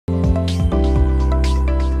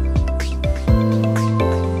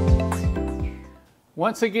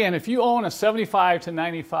Once again, if you own a 75 to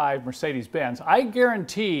 95 Mercedes-Benz, I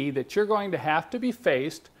guarantee that you're going to have to be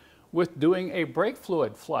faced with doing a brake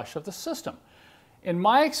fluid flush of the system. In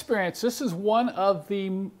my experience, this is one of the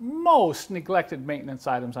most neglected maintenance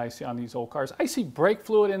items I see on these old cars. I see brake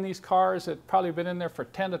fluid in these cars that probably been in there for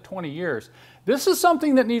 10 to 20 years. This is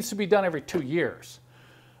something that needs to be done every 2 years,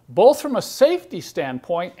 both from a safety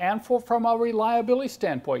standpoint and from a reliability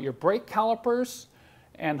standpoint. Your brake calipers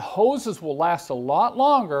and hoses will last a lot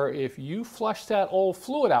longer if you flush that old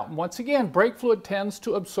fluid out. And once again, brake fluid tends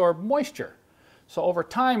to absorb moisture. So over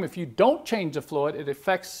time, if you don't change the fluid, it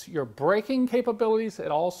affects your braking capabilities. It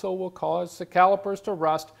also will cause the calipers to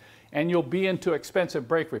rust, and you'll be into expensive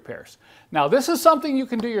brake repairs. Now, this is something you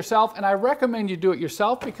can do yourself, and I recommend you do it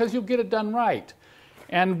yourself because you'll get it done right.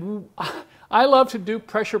 And I love to do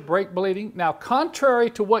pressure brake bleeding. Now,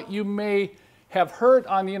 contrary to what you may have heard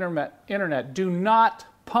on the internet, do not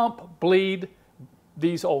pump bleed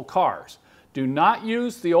these old cars. Do not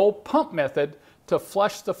use the old pump method to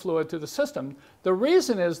flush the fluid through the system. The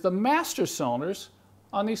reason is the master cylinders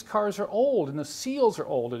on these cars are old and the seals are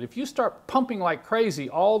old. And if you start pumping like crazy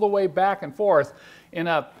all the way back and forth in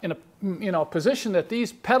a position that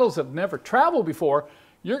these pedals have never traveled before,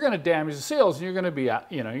 you're going to damage the seals and you're going to be,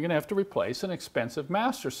 you're going to have to replace an expensive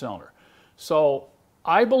master cylinder. So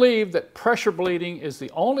I believe that pressure bleeding is the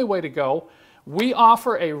only way to go. We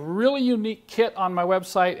offer a really unique kit on my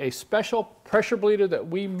website, a special pressure bleeder that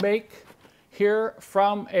we make here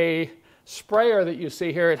from a sprayer that you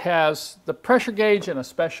see here. It has the pressure gauge and a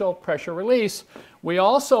special pressure release. We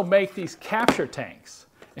also make these capture tanks.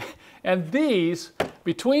 And these,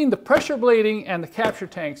 between the pressure bleeding and the capture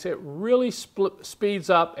tanks, it really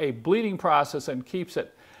speeds up a bleeding process and keeps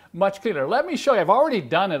it much cleaner. Let me show you. I've already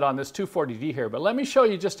done it on this 240D here, but let me show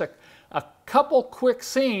you just a couple quick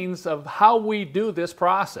scenes of how we do this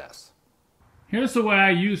process. Here's the way I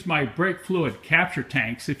use my brake fluid capture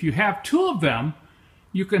tanks. If you have 2 of them,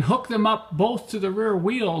 you can hook them up both to the rear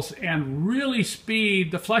wheels and really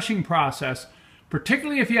speed the flushing process,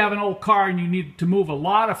 particularly if you have an old car and you need to move a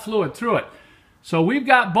lot of fluid through it. So we've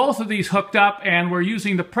got both of these hooked up and we're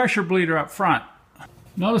using the pressure bleeder up front.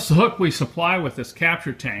 Notice the hook we supply with this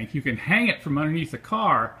capture tank. You can hang it from underneath the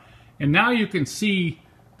car, and now you can see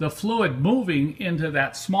the fluid moving into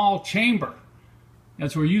that small chamber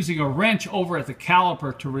as we're using a wrench over at the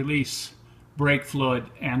caliper to release brake fluid,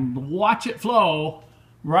 and watch it flow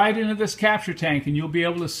right into this capture tank, and you'll be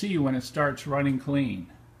able to see when it starts running clean.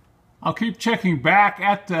 I'll keep checking back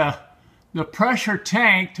at the pressure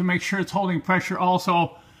tank to make sure it's holding pressure.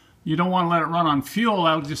 Also, you don't want to let it run on fuel.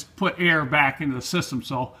 That'll just put air back into the system.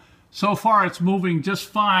 So far it's moving just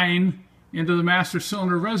fine into the master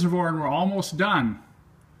cylinder reservoir, and we're almost done.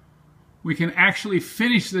 We can actually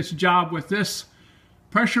finish this job with this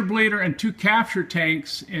pressure bleeder and 2 capture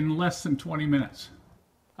tanks in less than 20 minutes.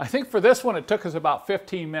 I think for this one it took us about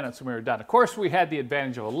 15 minutes and we were done. Of course, we had the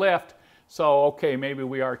advantage of a lift, so okay, maybe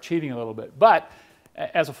we are cheating a little bit. But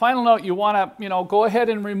as a final note, you want to go ahead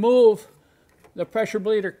and remove the pressure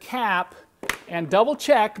bleeder cap and double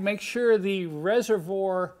check, make sure the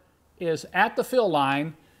reservoir is at the fill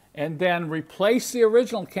line, and then replace the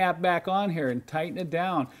original cap back on here and tighten it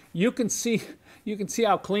down. You can see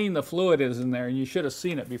how clean the fluid is in there, and you should have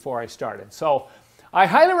seen it before I started. So I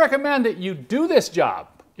highly recommend that you do this job.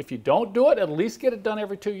 If you don't do it, at least get it done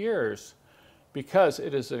every 2 years, because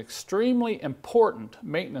it is an extremely important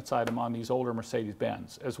maintenance item on these older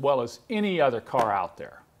Mercedes-Benz, as well as any other car out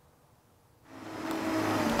there.